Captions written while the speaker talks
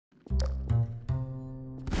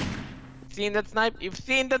seen that snipe? You've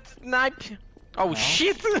seen that snipe? Oh no.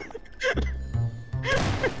 Shit!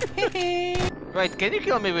 Wait, can you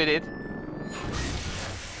kill me with it?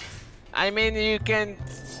 I mean, you can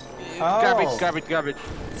grab it, grab it, grab it.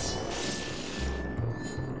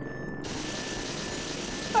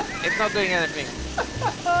 It's not doing anything.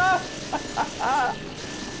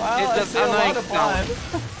 Wow, it's just annoying sound.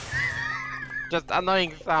 Just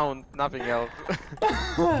annoying sound, nothing else.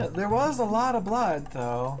 There was a lot of blood,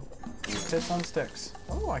 though. Piss on sticks.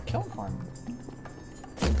 Oh, I killed one.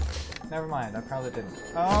 Never mind, I probably didn't.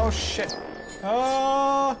 Oh shit!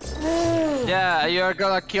 Oh! Yeah, you're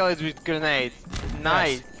gonna kill it with grenades.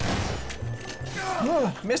 Nice.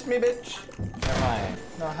 Yes. Missed me, bitch. Never mind.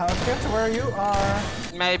 Now, how to get to where you are?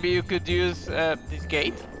 Maybe you could use this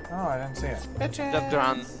gate. Oh, I didn't see it. Bitches! Just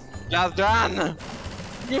run. Just run!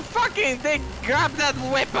 You fucking thing! Grab that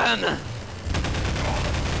weapon!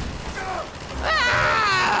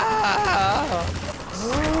 Ah!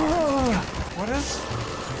 What is?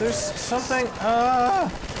 There's something.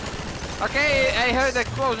 Okay, I heard the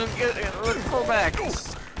explosion. Let's go back.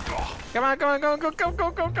 Come on, come on, go, go, go,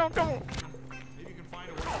 go, go, go, go. Maybe you can find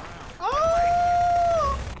a way around.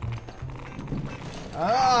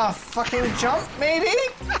 Ah, fucking jump, maybe?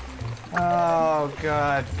 Oh,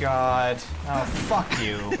 good God. Oh, fuck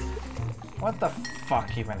you. What the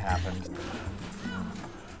fuck even happened?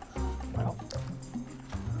 Well.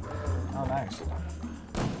 Oh, nice.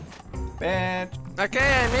 Bitch.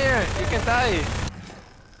 Okay, I'm here. You can die.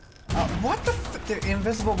 What the f- the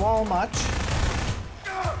invisible wall much?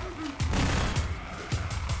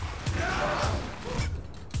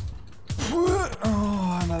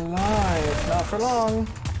 Oh, I'm alive. Not for long.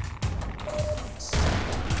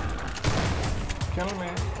 Kill me.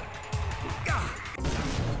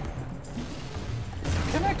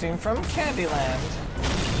 Connecting from Candyland.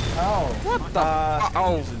 Oh. What the?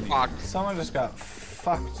 Oh, fuck. Someone just got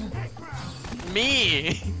fucked.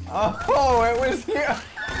 Me. Oh, it was you.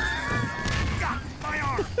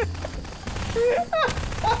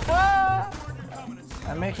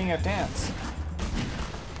 I'm making a dance.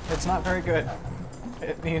 It's not very good.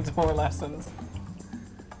 It needs more lessons.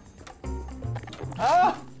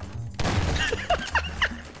 Ah!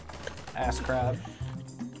 Ass crab.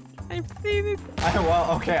 I've seen it.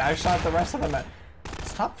 Well, okay, I shot the rest of them at.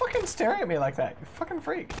 Stop fucking staring at me like that, you fucking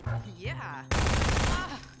freak. Yeah.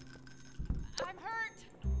 I'm hurt.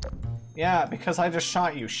 Yeah, because I just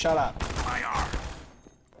shot you. Shut up.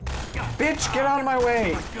 Bitch, get out of my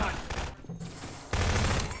way!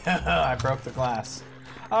 I broke the glass.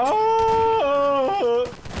 Oh!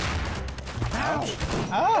 Ouch.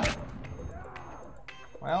 Ah!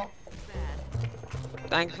 Well.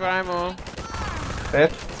 Thanks for ammo.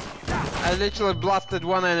 Bitch. I literally blasted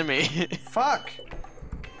one enemy. Fuck!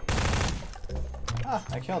 Ah,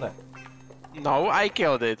 I killed it. No, I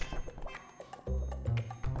killed it.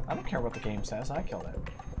 I don't care what the game says, I killed it.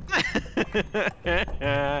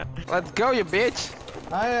 Let's go, you bitch!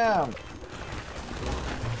 I am.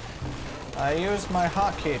 I used my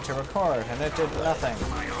hotkey to record and it did nothing.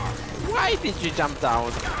 Why did you jump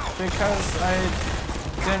down? Because I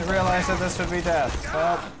didn't realize that this would be death.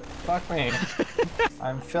 Well, fuck me.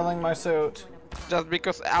 I'm filling my suit. Just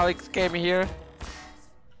because Alex came here?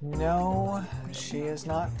 No, she is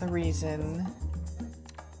not the reason.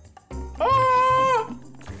 Ah!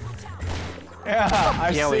 Yeah,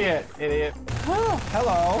 I see it, idiot. Oh,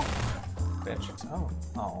 hello. Bitch. Oh,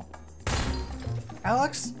 oh.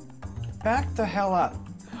 Alex, back the hell up.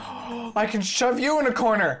 I can shove you in a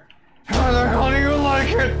corner. How the hell do you like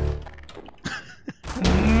it?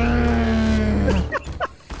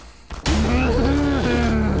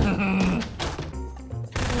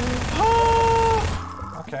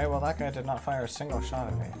 Okay, well that guy did not fire a single shot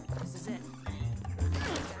at me. This is it.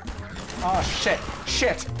 Oh shit,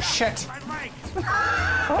 shit, shit!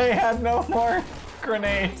 I had no more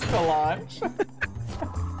grenades to launch.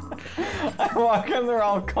 I walk in, they're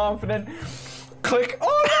all confident. Click!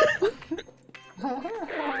 Oh!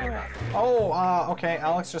 Oh, okay,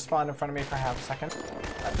 Alex just spawned in front of me for half a second.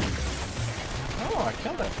 Oh, I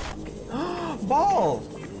killed it. Ball!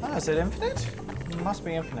 Oh, is it infinite? It must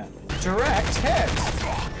be infinite. Direct hit!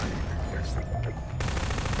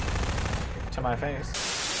 To my face.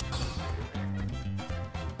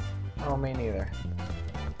 Oh, me neither.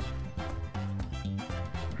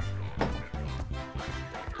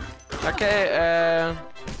 Okay,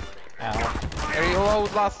 Ow.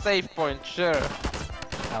 reload last save point, sure.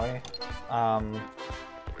 Owie.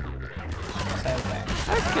 Same thing.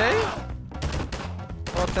 Okay.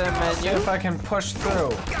 What the See menu? if I can push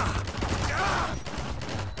through.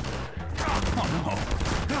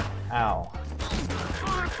 Ow.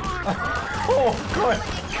 Oh, good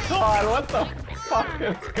God, what the fuck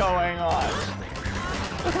is going on?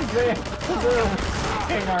 They're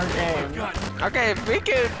in our game. Okay, if we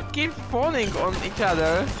can keep spawning on each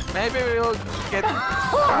other, maybe we'll get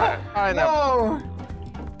far enough. No!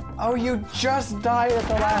 Oh, you just died at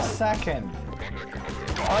the last second.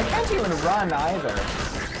 Oh, I can't even run either.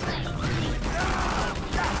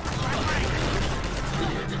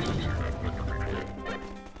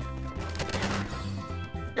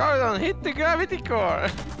 Gordon, hit the gravity core!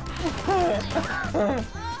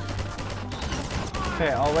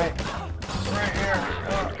 Okay, I'll wait. Right here.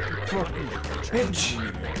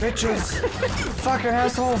 Bitches! Fucking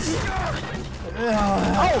assholes!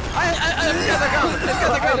 Oh! I've got the gun! I've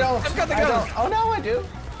got the gun! I've got the gun! Oh, no, I do.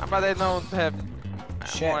 But I don't have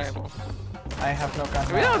Shit. more ammo. I have no gun.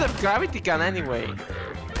 We don't have gravity gun anyway.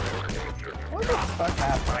 What the fuck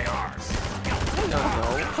happened? I don't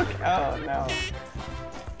know. Oh, no.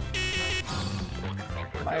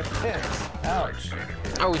 My tits. Ouch.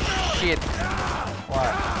 Oh shit.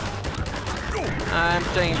 What? I'm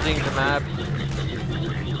changing the map.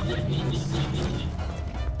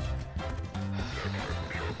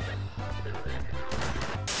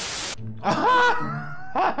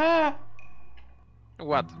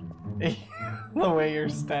 What? The way you're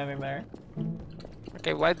standing there.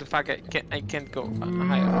 Okay, why the fuck I can't go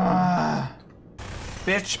higher?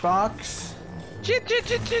 Bitch box. Shit, shit,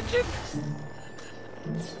 shit, shit, shit.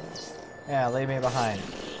 Yeah, leave me behind.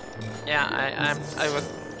 Yeah, I was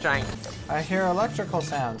trying. I hear electrical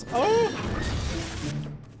sounds. Oh!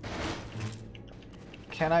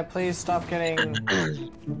 Can I please stop getting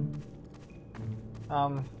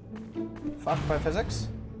fucked by physics?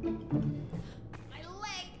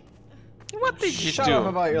 What did you Shut do? up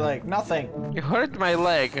about your leg. Nothing. You hurt my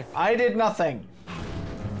leg. I did nothing.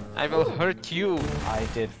 I will hurt you. I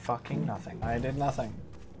did fucking nothing. I did nothing.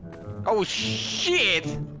 Oh shit!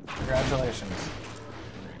 Congratulations.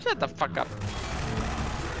 Shut the fuck up.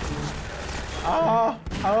 Oh!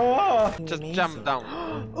 Oh! Just jump down.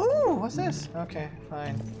 Ooh, what's this? Okay,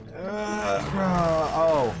 fine.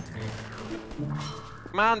 Oh.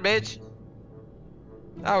 Come on, bitch.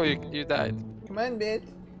 Oh, you died. Come on, bitch.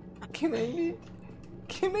 Come on, bitch.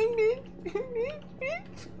 Come on,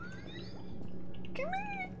 bitch. Come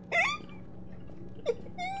on.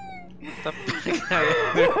 What the fuck are you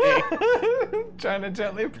doing? Trying to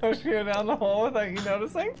gently push you down the hole without you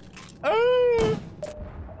noticing. Oh!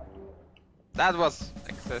 That was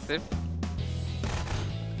excessive.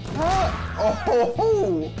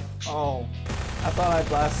 Oh! Oh! I thought I'd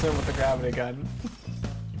blast him with the gravity gun.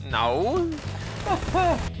 No.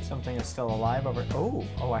 Something is still alive over. Oh!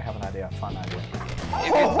 Oh! I have an idea. A fun idea. Is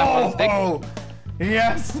it someone's dick? Oh!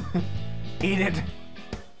 Yes! Eat it.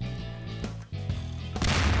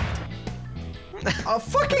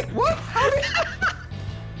 Fucking what? How did?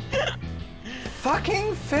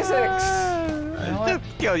 Fucking physics. You know what?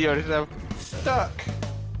 Just kill yourself. Stuck.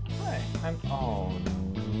 Right. I'm. Oh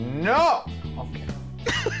no. Okay.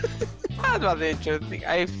 That was interesting.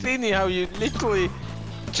 I've seen how you literally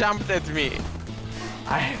jumped at me.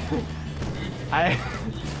 I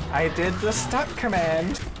did the stuck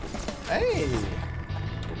command. Hey.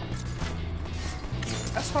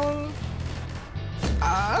 Asshole.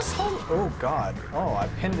 Asshole. Oh god. Oh, I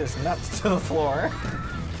pinned his nuts to the floor.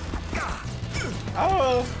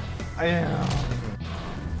 Oh.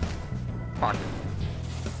 Fuck.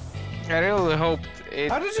 I really hoped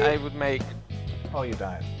How did you- I would make. Oh, you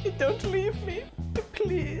died. Don't leave me,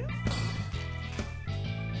 please.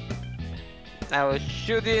 I will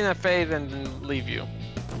shoot you in the face and then leave you.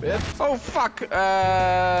 Bitch. Oh fuck!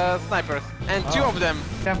 Snipers and two Oh. of them.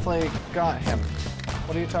 Definitely got him.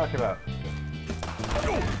 What are you talking about?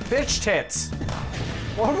 Bitch tits.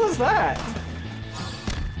 What was that?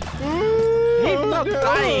 He's not no.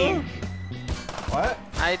 dying. What?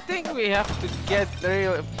 I think we have to get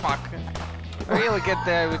really really get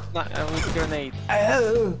there with grenade.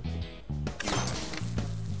 Oh.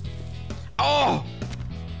 Oh!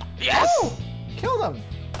 Yes! Oh! Killed him.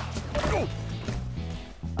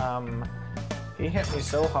 He hit me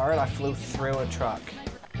so hard I flew through a truck.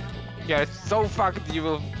 You're so fucked you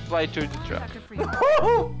will fly through the truck.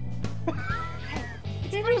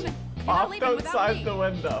 He just popped outside the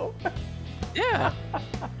window. Yeah.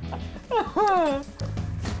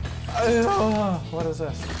 What is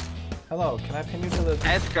this? Hello, can I pin you to the...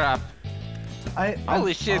 Headcrab.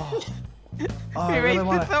 Holy shit. Oh, I We really wasted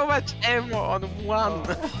wanna... so much ammo on one.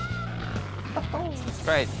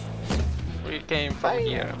 Right. We came from Bye.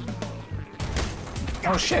 here.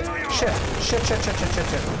 Oh shit! Shit! Shit! Shit! Shit! Shit! Shit!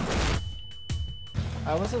 Shit!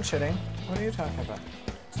 I wasn't shitting. What are you talking about?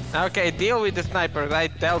 Okay, deal with the snipers. I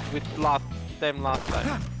dealt with last them last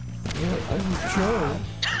time. Yeah, I'm Joe.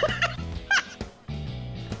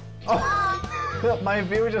 Oh, my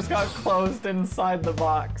view just got closed inside the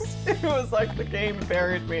box. It was like the game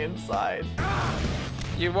buried me inside.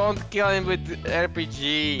 You won't kill him with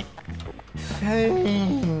RPG.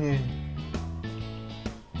 Hey.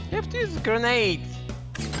 You have to use grenades.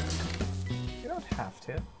 You don't have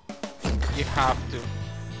to. You have to.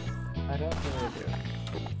 I don't really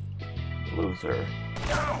do. Loser.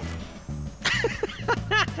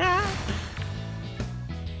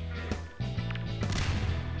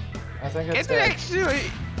 I think it's Can you dead. actually...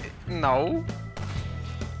 No.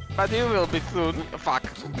 But you will be soon. Fuck.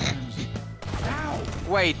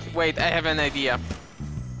 Wait, I have an idea.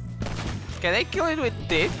 Can I kill it with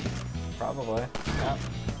this? Probably. Yeah.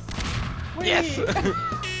 Yes!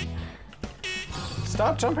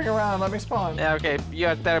 Stop jumping around, let me spawn. Yeah, okay, you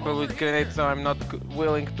are terrible with grenades, so I'm not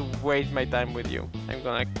willing to waste my time with you. I'm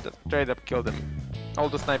gonna just straight up kill them. All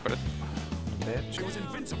the snipers. Bitch. It was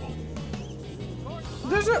invincible.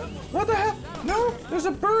 There's a... What the hell? No! There's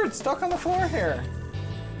a bird stuck on the floor here.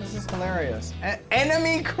 This is hilarious.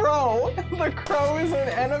 Enemy crow? The crow is an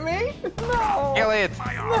enemy? No! Kill it!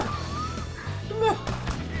 No! No!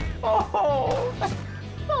 Oh!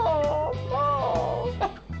 Oh,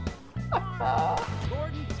 no!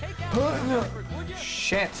 Gordon, take out No. snipers, would you?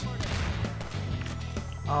 Shit!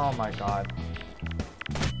 Oh my god.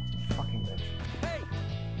 Fucking bitch. Hey,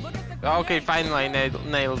 look at the Okay, grenade. finally I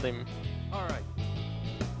nailed him. All right.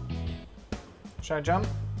 Should I jump?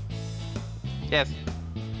 Yes.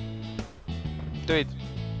 Do it.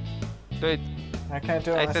 Do it. I can't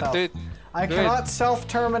do it I myself. said do it. I do cannot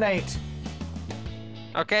self-terminate.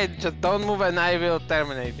 Okay, just don't move and I will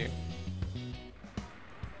terminate you.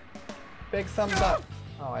 Big thumbs up.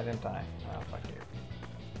 Oh, I didn't die. Oh, fuck